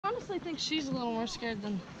honestly think she's a little more scared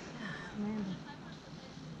than Amanda.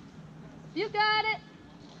 You got it!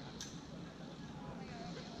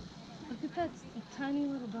 Look at that tiny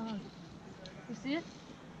little dog. You see it?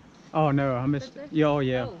 Oh no, I missed it. Yeah, oh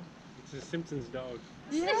yeah. Oh. It's a Simpsons dog.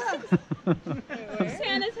 Yeah.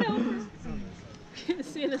 Santa's helper.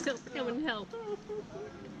 Santa's coming to help.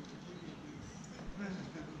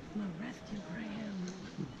 My rescue Graham.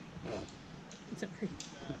 Sorry.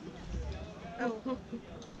 Oh.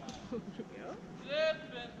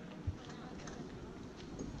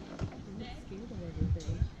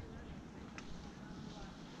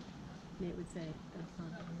 Nate would say, that's not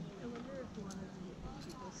I wonder if one of the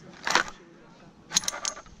people said she would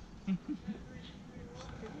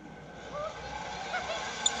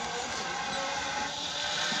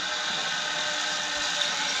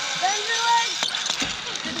Bend your legs!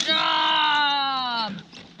 Good job!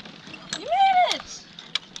 You made it!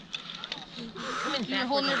 You're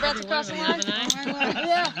holding your breath across the line?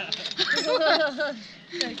 Yeah.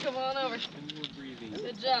 Okay, come on over.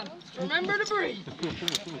 Good job. Remember to breathe. The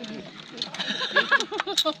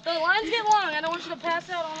lines get long. I don't want you to pass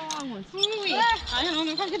out on the long ones. I don't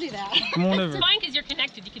know if I could do that. Come on over. It's fine because you're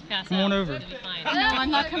connected. You can pass Come out. on over. It'll be fine. Yeah. No,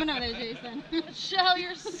 I'm not coming over there, Jason. Show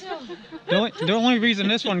yourself. The only reason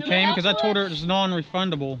this one came because I told her it's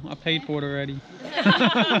non-refundable. I paid for it already. You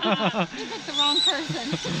picked the wrong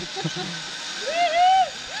person.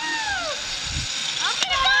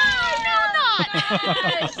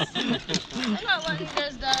 Nice. I'm not letting you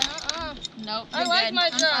guys die. Nope. I like my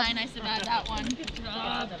job. Fine. I survived that one. Good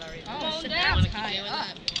job. Oh, Sit down. down. High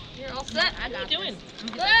up. You're all set. What are you doing?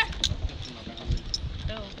 There.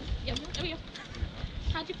 Oh. Yep. There we go.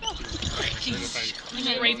 How'd you feel? Jeez. You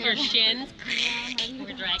scrape your shins.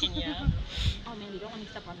 We're dragging you up. Oh man, you don't want to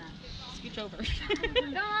step on that. Scooch over.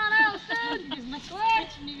 Come on, Allison. Because my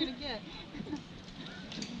stretching you're gonna get.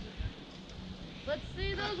 Let's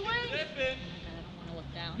see those wings. I don't want to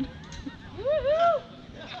look down. Woohoo!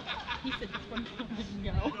 He said this one didn't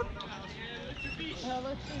go. Let's see those.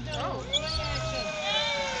 Oh.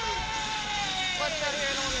 Watch out here.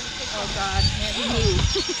 I don't want to kick Oh God, man, he moved.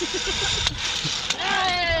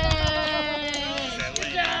 Hey!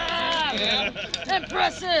 Good job!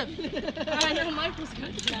 Impressive! I know Mike was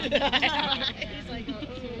good. He's like,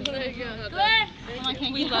 there you go. Claire!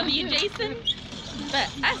 We love you, Jason. But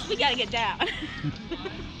us, we gotta get down.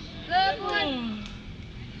 Good one!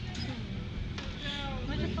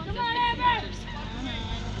 Come on, Amber!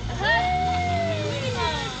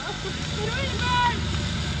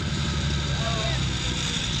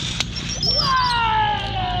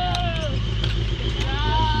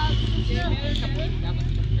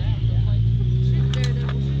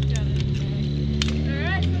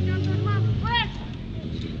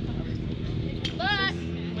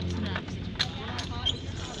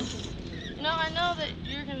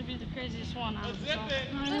 Craziest one out of the song.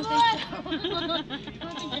 I don't think so. I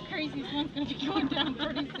don't think the craziest one's gonna be going down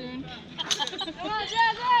pretty soon. Come on,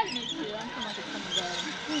 Jasmine! Me too. I'm feeling like it's coming down.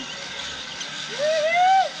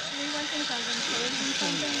 Woohoo! We went things I was gonna close and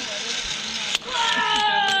something.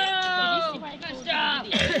 Whoa! Nice job!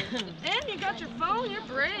 And you got your phone? You're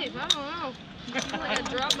brave. I don't know. I feel like I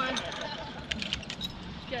dropped mine.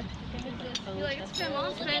 Good. You're like, it's Tim.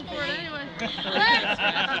 I'm paying for it anyway. Put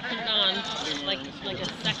it on like a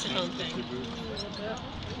saxophone thing.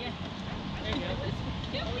 Yeah. There you go.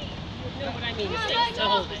 You know what I mean? It's like to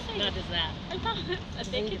hold it, not just that. I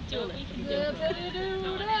think it's doing it.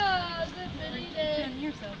 Zippity-doo-dah,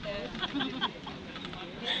 You're so bad.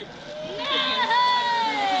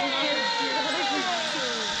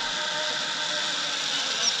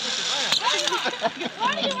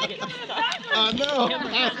 Why do you like coming backwards? I know.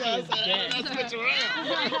 That's what's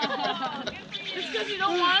around. It's because you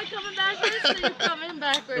don't want it coming backwards, so you come in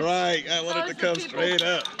backwards. Right. I want it to come straight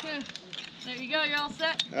up. Here. There you go. You're all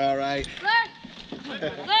set. All right.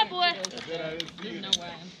 There, boy. no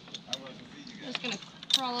way. I'm just going to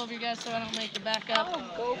crawl over you guys so I don't make you back up. Oh,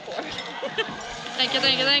 go for it. Thank you,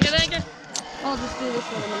 thank you, thank you, thank you. I'll just do this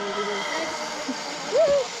one a minute.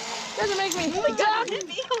 Woo! Doesn't make me. Oh my God.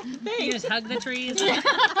 You just hug the trees. I'm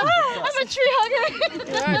a tree hugger.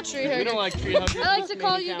 You are a tree hugger. We don't like tree huggers. I like to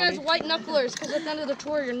call you guys white knucklers because at the end of the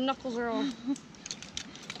tour, your knuckles are all.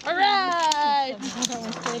 All right.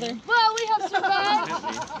 Well, we have survived.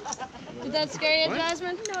 Did that scare you,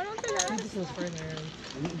 Jasmine? No, I don't think that. This was further.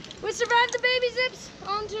 We survived the baby zips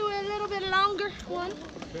onto a little bit longer one.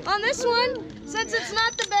 On this one, since it's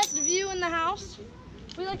not the best view in the house,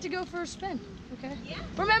 we like to go for a spin. Okay.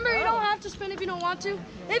 Remember, you don't have to spin if you don't want to.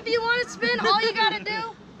 If you want to spin, all you gotta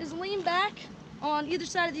do is lean back on either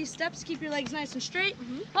side of these steps. Keep your legs nice and straight.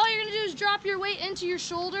 All you're gonna do is drop your weight into your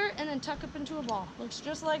shoulder and then tuck up into a ball. Looks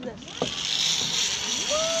just like this.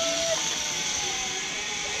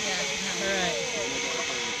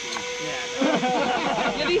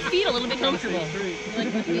 Give these feet a little bit comfortable.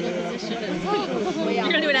 Like the fetal position. You're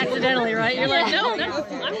gonna do it accidentally, right? You're like, no,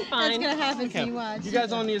 I'm fine. That's gonna happen to you, watch. You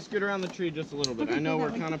guys all need to scoot around the tree just a little bit. I know we're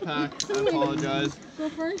kind of packed. I apologize. Go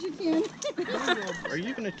first, you can. Are you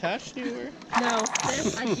even attached to her? No.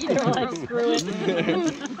 They're like, screw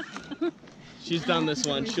it. She's done this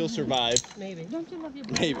one. She'll survive. Maybe. Don't you love your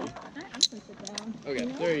Maybe. I'm gonna sit down. Okay,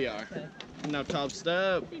 there you are. Now top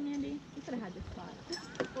step. Hey, Mandy, you could have had your spot.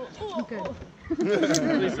 Okay.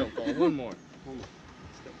 Please don't fall. One more.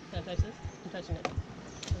 Can I touch this? I'm touching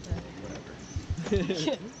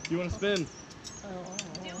it. You want to spin? I'll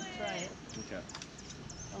try it. Okay.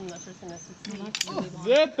 I'm not sure it's gonna succeed.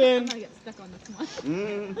 Zipping. I'm gonna get stuck on this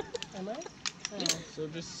one. Am I? Oh. So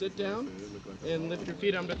just sit down and lift your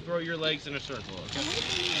feet. I'm going to throw your legs in a circle. Okay?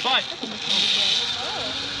 Bye.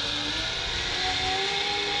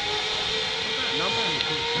 Not bad.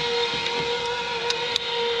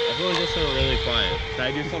 Everyone's just so really quiet. Did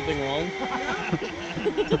I do something wrong?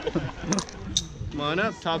 Come on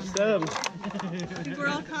up, top step. We're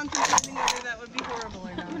all contemplating whether that would be horrible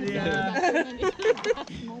or not.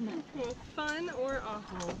 Fun or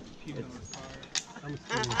awful?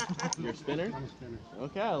 You're a spinner? I'm a spinner.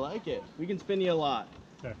 Okay, I like it. We can spin you a lot.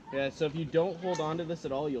 Okay. Yeah, so if you don't hold on to this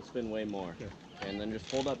at all, you'll spin way more. Okay. And then just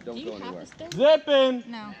hold up, don't go anywhere. spin? Zipping!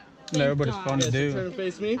 No. No, but it's fun to Okay, so do. turn and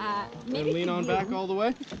face me. And lean on back all the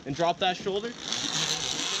way. And drop that shoulder.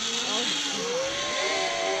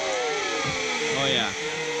 Oh, yeah.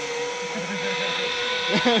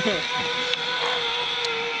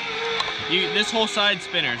 This whole side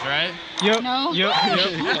spinners, right? Yep. No. Yep.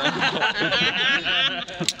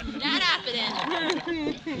 Not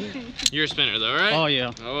happening. You're a spinner though, right? Oh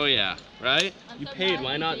yeah. Oh yeah, right? You paid,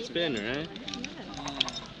 why not spin, right?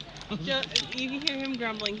 You can hear him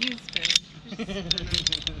grumbling. He's spinning.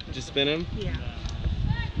 Just spin him? Yeah.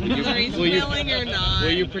 Will Whether he's you, willing or not.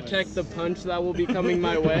 will you protect the punch that will be coming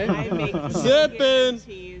my way? I make no Zipping!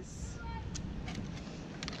 guarantees.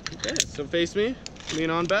 Okay, so face me, lean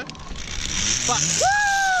on back.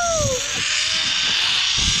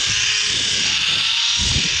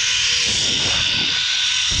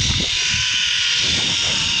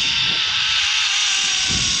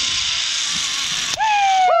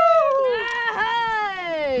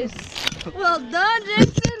 Nice! Well done,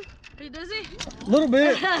 Jason. Are you dizzy? A little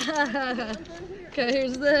bit. Okay,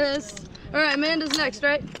 here's this. All right, Amanda's next,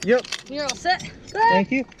 right? Yep. You're all set?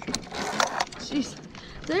 Thank you. Jeez,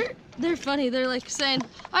 they're funny. They're like saying,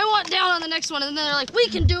 "I want down on the next one," and then they're like, "We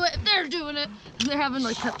can do it." If they're doing it, and they're having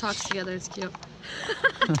like pep talks together. It's cute.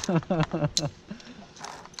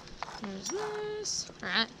 There's this. All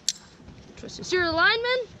right. Twist it. So you're a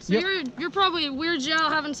lineman. So Yep. you're probably weird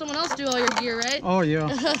out having someone else do all your gear, right? Oh yeah.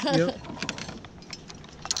 Yep.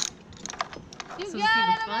 You So got it's even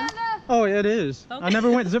it, fun? Amanda. Oh, it is. I Okay. never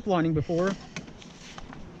went ziplining before.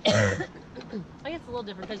 I guess it's a little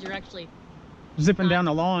different because you're actually, Zipping down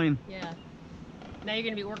the line. yeah. Now you're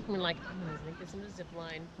gonna be working like, I'm gonna think this in the zip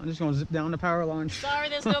line. I'm just gonna zip down the power line. Sorry,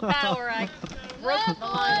 there's no power. I broke the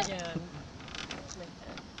line again.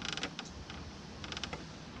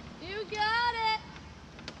 You got it.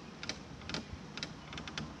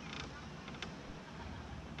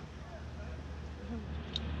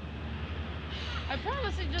 I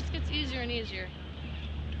promise it just gets easier and easier.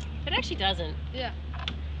 It actually doesn't. Yeah.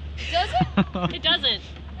 It doesn't? It doesn't.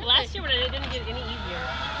 Last year when it didn't get any easier.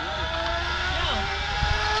 No.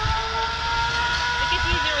 It gets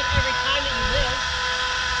easier with every time that you live.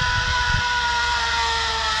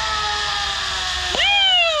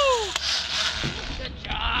 Woo! Good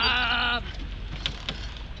job.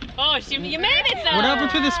 Oh, you made it though. What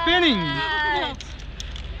happened to the spinning?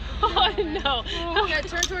 Oh no. Okay,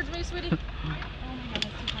 turn towards me, sweetie.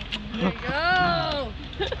 There you go.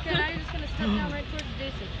 Okay, now you're just gonna step down right towards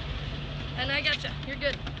Jason. And I gotcha. You're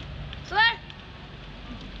good. Claire.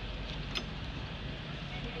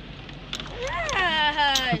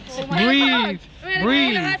 Right. Oh my Breathe. God. Amanda,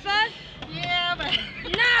 Breathe. High five. Yeah, but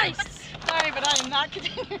Nice. sorry, but I am not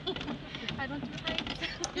continuing. I don't do heights.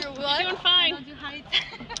 You're You're what? doing I fine. don't do heights.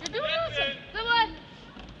 You're doing awesome. Come on.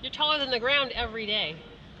 You're taller than the ground every day,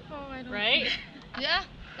 Oh, I don't. right? Yeah,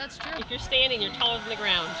 that's true. If you're standing, you're taller than the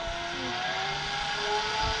ground.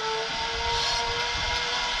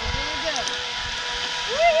 You're doing good.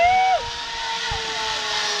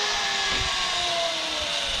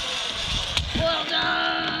 Well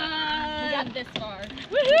done. We got this far.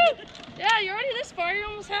 Woohoo! Yeah, you're already this far. You're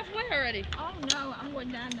almost halfway already. ready. Oh no, I'm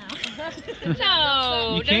going down now.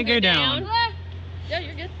 No, You can't go down. Yeah,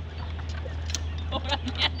 you're good. Hold on,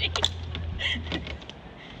 Andy.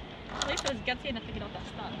 At least I was gutsy enough to get off that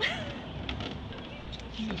stop.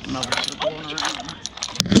 Another circle going around.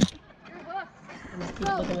 Keep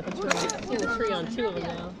looking at the tree. I've seen the tree on 2 of them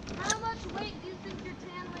now. How much weight do you think your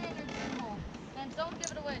tan lantern's gonna hold? And don't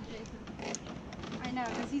give it away, Jason. I know,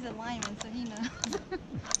 because he's a lineman, so he knows.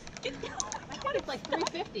 I thought it's like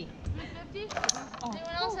 350. 350?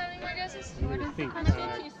 Anyone else have any more guesses? I think I'm saying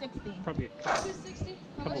 260. probably a 260?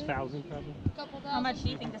 How couple much? thousand, probably. Couple thousand? How much do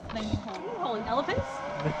you think this thing can hold? Holding elephants?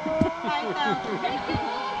 5,000.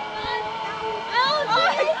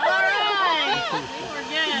 Alright! We're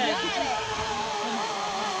good.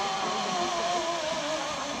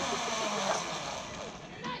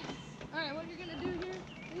 Alright, what you're gonna do here,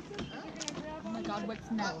 Lisa, is you're gonna grab Oh my god,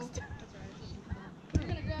 what's next? You're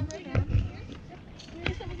gonna grab right here. I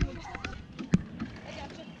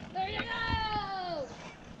gotcha. There you go!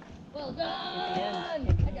 Well done!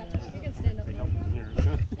 I gotcha. You can stand up now.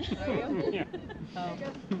 Yeah.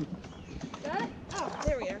 Got it? Oh,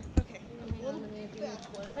 there we are. Okay.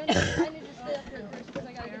 I need to stay up here first because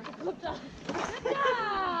I gotta get the clip off. Good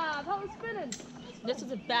job! How was spinning? This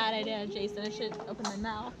was a bad idea, Jason. I should open my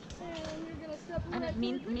mouth. And you're gonna step I right didn't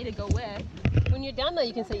mean through. for me to go with. When you're done though,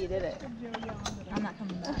 you can say you did it. I'm not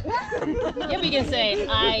coming back. Yeah, but you can say,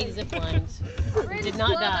 I ziplined. Brady's Did not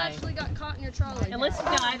glove die. actually got caught in your trolley. Unless you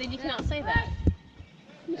die, then you cannot say that.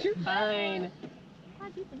 You're fine. Why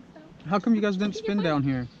do you think so? How come you guys didn't spin down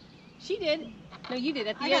here? She did. No, you did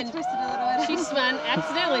at the I got end. twisted a little bit. She spun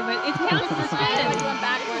accidentally, but it counts as a I spin. went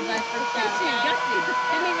backwards. I freaked out. Too gutsy.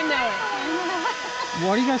 Didn't even know it. Why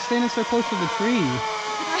are you guys standing so close to the tree?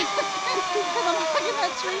 Because I'm hugging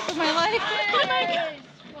that tree for my life.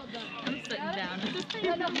 Well done. I'm sitting down. Is this thing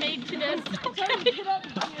enough Made to this. Get up.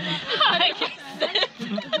 I can sit.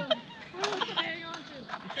 Hang on to.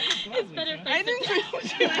 It's better if I didn't think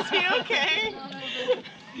is he okay?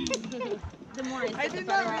 The more I did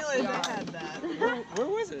not realize I had that. Where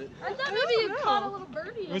was it? I thought maybe you caught a little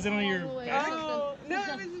birdie. Was it on your along the way or back? something. Oh, no, it was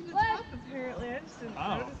at the top apparently. I just didn't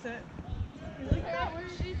notice it. Yeah, where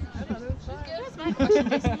is she? I thought it was fine. That's my question,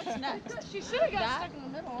 Jason. What's next? She should have got stuck in the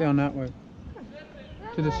middle. Down that way.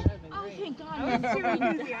 To this. Oh, thank God. I was too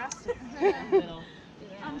enthusiastic.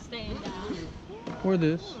 I'm staying down. Or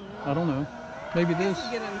this. I don't know. Maybe this.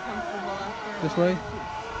 Get uncomfortable after. This way.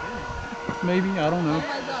 Maybe. I don't know. Oh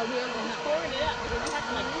my God, we are going that way. Pouring it up. You have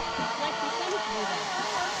to like the sun to do that.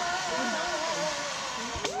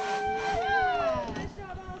 Nice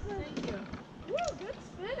job, Allison. Thank you. Woo, good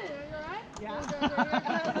spinning. Are you alright? Yeah. Good,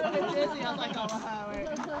 I was a bit dizzy. I was like, oh, wait.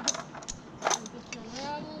 Just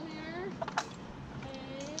unravel here.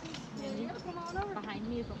 And yep, come on over. Behind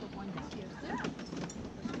me is what the one down.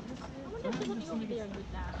 I wonder if there's something over there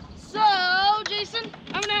with that. So, Jason,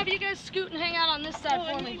 I'm gonna have you guys scoot and hang out on this side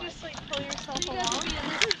for me. just like pull yourself You guys will be in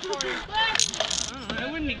this corner. I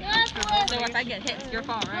wouldn't That's the way. So if I get hit, it's your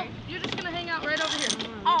fault, right? You're just gonna hang out right over here.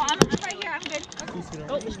 Oh, I'm right here. I'm good.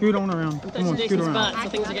 Scoot on around. Come on, scoot Jason's around. butt, so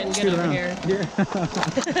things are getting good Scoot over around. here. Yeah.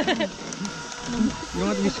 You don't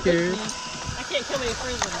have to be scared. I can't come any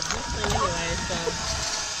further with this thing anyway, so.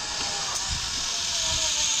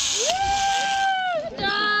 Good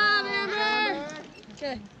job, Amber.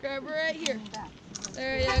 Okay, grab her right here.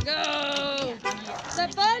 There you go. Is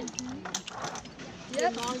that fun?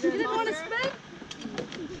 Yep. You didn't want to spin?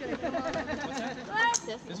 Okay, come on.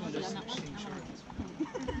 This one does.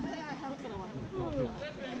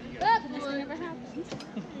 That boy. Never happened.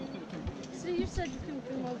 See, you said you couldn't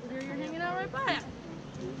come over here. You're hanging out right by it.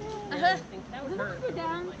 I think that would hurt.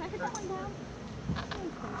 Down. Can I put that one down?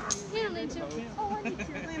 You don't need to. Oh, I need to.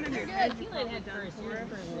 You're good. Feline head first. You're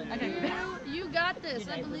improving. You got this.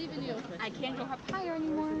 I believe in you. I can't go up higher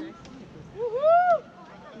anymore. Woohoo!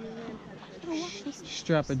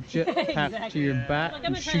 Strap a jetpack to your back Look,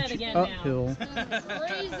 I'm and gonna try that shoot you again now. uphill.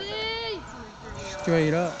 Crazy!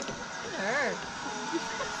 Straight up. Hurt.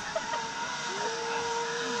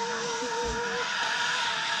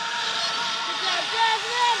 Good job,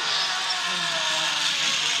 Jasmine!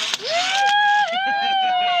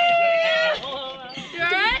 You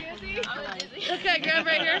alright? Okay, grab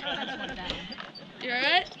right here. You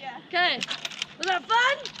alright? Yeah. Okay. Was that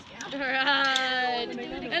fun? Alright.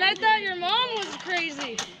 And I thought your mom was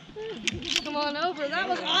crazy. Come on over. That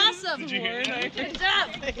was awesome. Did you hear it? Good job.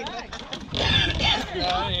 I didn't hear that.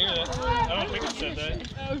 I don't think I said that.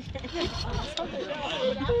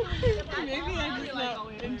 Maybe I'm just not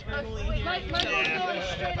internally hearing. Michael's going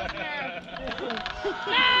straight up there.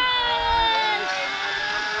 Nice!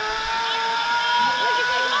 Look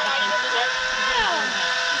at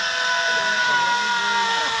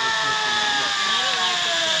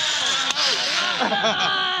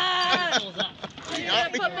You gonna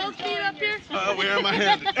put both feet up here? Where am I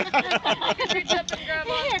headed? You can reach up and grab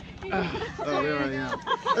on. Oh, there I am.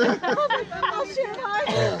 I'll shoot hard.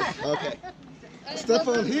 Okay. Step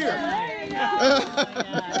on here. I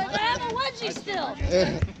have a wedgie still.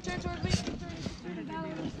 Turn toward me.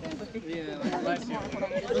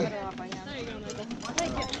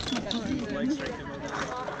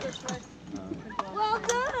 Well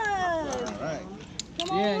done. All right. Come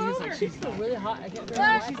on over. She's still really hot. I can't She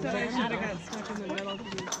said I said should have got stuck in the middle.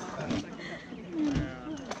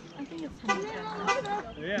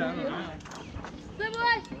 Yeah, I don't know. Slip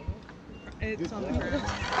away. It's on the ground.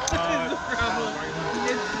 It's the problem.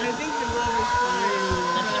 I think the love is fine.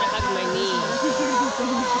 I'm gonna hug my knee.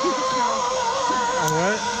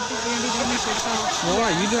 What? Boy,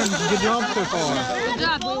 you doing a good job so far. Good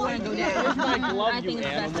job. We want to go down. I love you,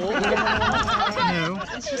 animal. No,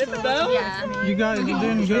 Hit the bell? Yeah. you guys are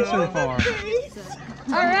doing good so far.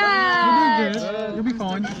 All right. You'll do good. You'll be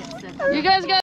fine. You guys got